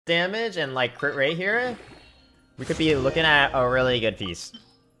damage and like crit rate here, we could be looking at a really good piece.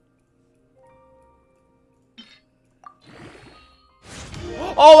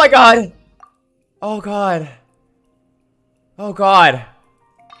 Oh my god! Oh god. Oh god.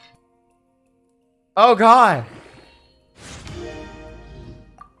 Oh god.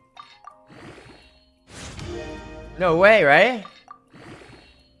 No way, right?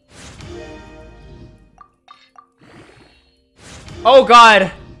 Oh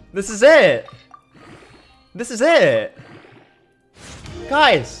god. This is it. This is it.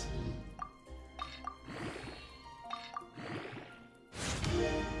 Guys.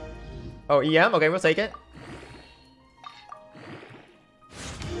 Oh, EM? Okay, we'll take it.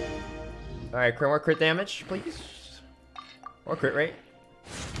 Alright, more crit damage, please. Or crit rate.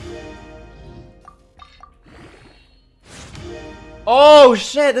 Oh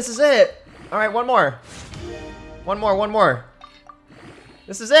shit, this is it! Alright, one more. One more.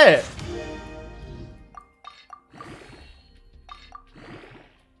 This is it!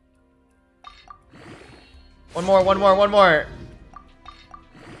 One more.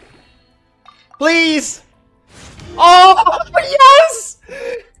 Please! Oh, yes!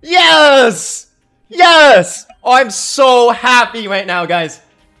 Yes! Yes! Oh, I'm so happy right now, guys.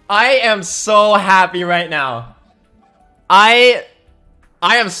 I am so happy right now. I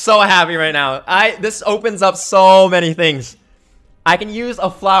am so happy right now. This opens up so many things. I can use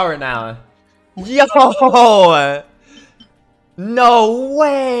a flower now. Yo! No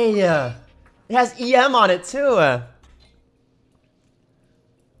way! It has EM on it too.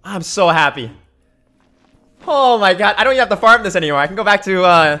 I'm so happy. Oh my god, I don't even have to farm this anymore. I can go back to,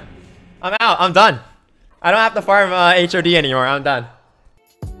 I'm out, I'm done. I don't have to farm HOD anymore, I'm done.